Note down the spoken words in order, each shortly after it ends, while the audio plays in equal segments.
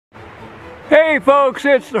Hey folks,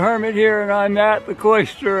 it's the Hermit here, and I'm at the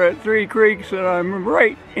Cloister at Three Creeks, and I'm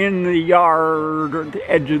right in the yard, or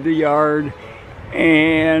the edge of the yard,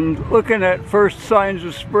 and looking at first signs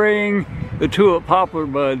of spring, the tulip poplar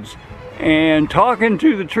buds, and talking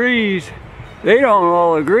to the trees. They don't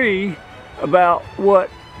all agree about what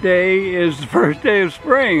day is the first day of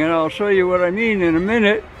spring, and I'll show you what I mean in a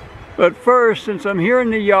minute. But first, since I'm here in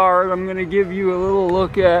the yard, I'm going to give you a little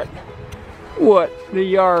look at what the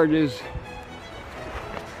yard is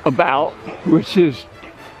about, which is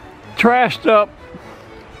trashed up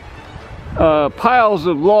piles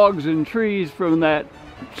of logs and trees from that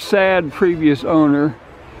sad previous owner.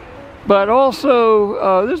 But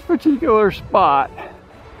also this particular spot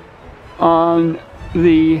on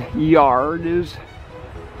the yard is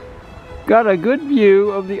got a good view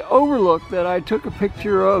of the overlook that I took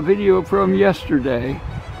a video from yesterday,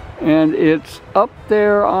 and it's up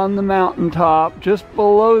there on the mountaintop, just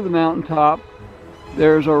below the mountaintop.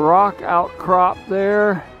 There's a rock outcrop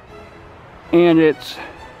there, and it's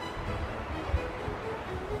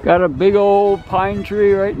got a big old pine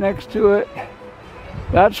tree right next to it.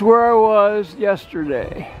 That's where I was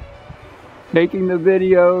yesterday, making the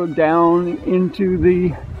video down into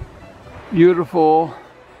the beautiful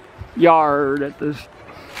yard at this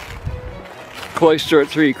Cloister at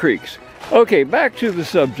Three Creeks. Okay, back to the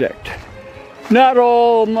subject. Not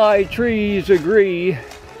all my trees agree.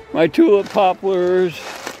 My tulip poplars,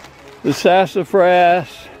 the sassafras.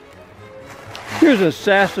 Here's a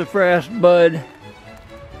sassafras bud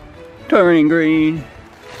turning green.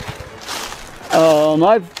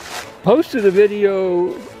 I've posted a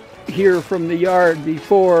video here from the yard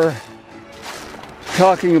before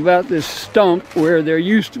talking about this stump where there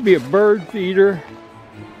used to be a bird feeder,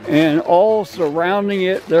 and all surrounding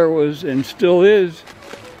it there was, and still is,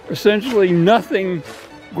 essentially nothing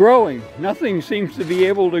growing. Nothing seems to be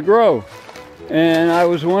able to grow. And I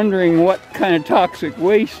was wondering what kind of toxic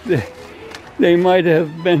waste they might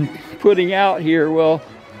have been putting out here. Well,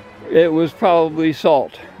 it was probably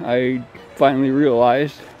salt, I finally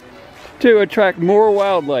realized, to attract more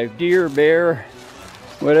wildlife, deer, bear,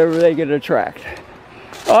 whatever they could attract.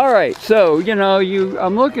 All right, so, you know,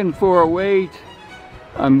 I'm looking for a way,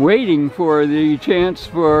 I'm waiting for the chance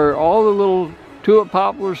for all the little tulip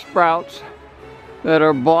poplar sprouts that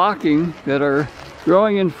are blocking, that are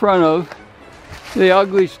growing in front of the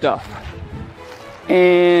ugly stuff.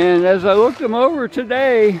 And as I looked them over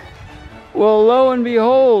today, well, lo and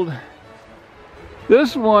behold,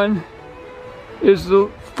 this one is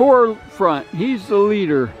the forefront. He's the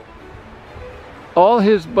leader. All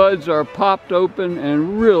his buds are popped open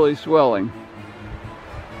and really swelling.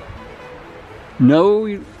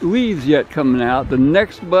 No leaves yet coming out. The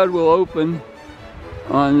next bud will open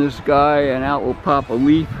on this guy, and out will pop a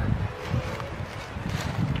leaf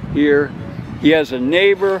here. He has a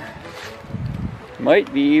neighbor,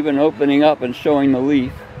 might be even opening up and showing the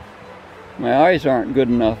leaf. My eyes aren't good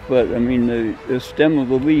enough, but I mean the stem of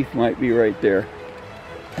the leaf might be right there.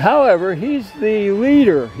 However, he's the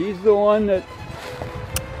leader. He's the one that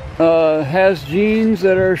has genes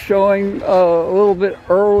that are showing a little bit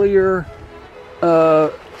earlier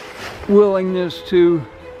willingness to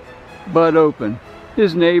bud open.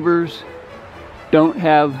 His neighbors don't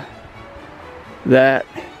have that,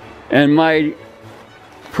 and my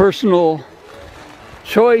personal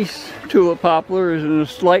choice tulip poplar is in a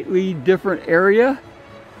slightly different area,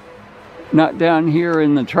 not down here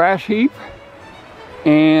in the trash heap,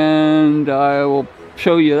 and I will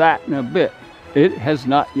show you that in a bit. It has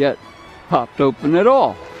not yet popped open at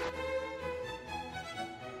all.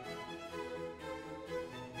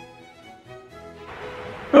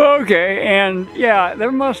 Okay, and yeah,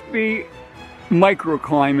 there must be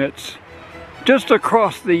microclimates just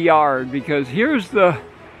across the yard, because here's the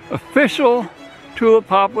official tulip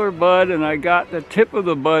poplar bud, and I got the tip of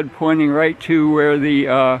the bud pointing right to where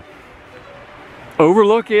the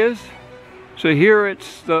overlook is. So here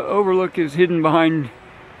the overlook is hidden behind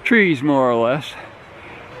trees, more or less.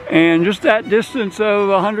 And just that distance of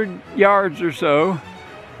 100 yards or so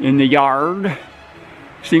in the yard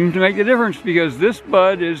seemed to make a difference, because this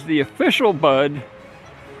bud is the official bud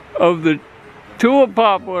of the tulip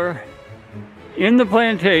poplar in the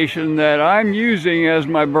plantation that I'm using as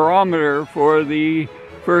my barometer for the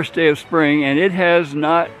first day of spring, and it has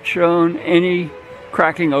not shown any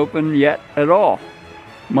cracking open yet at all.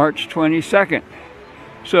 March 22nd.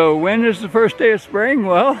 So when is the first day of spring?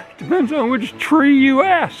 Well, it depends on which tree you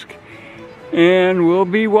ask. And we'll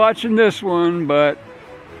be watching this one, but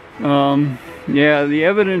yeah, the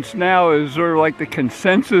evidence now is sort of like the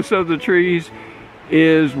consensus of the trees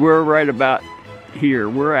is we're right about here.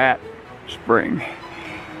 We're at spring.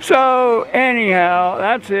 So anyhow,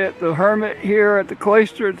 that's it. The hermit here at the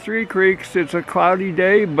Cloister at Three Creeks. It's a cloudy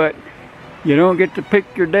day, but you don't get to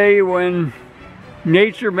pick your day when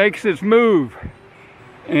nature makes its move.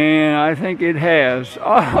 And I think it has.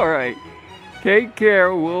 All right. Take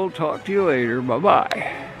care. We'll talk to you later.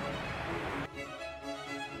 Bye-bye.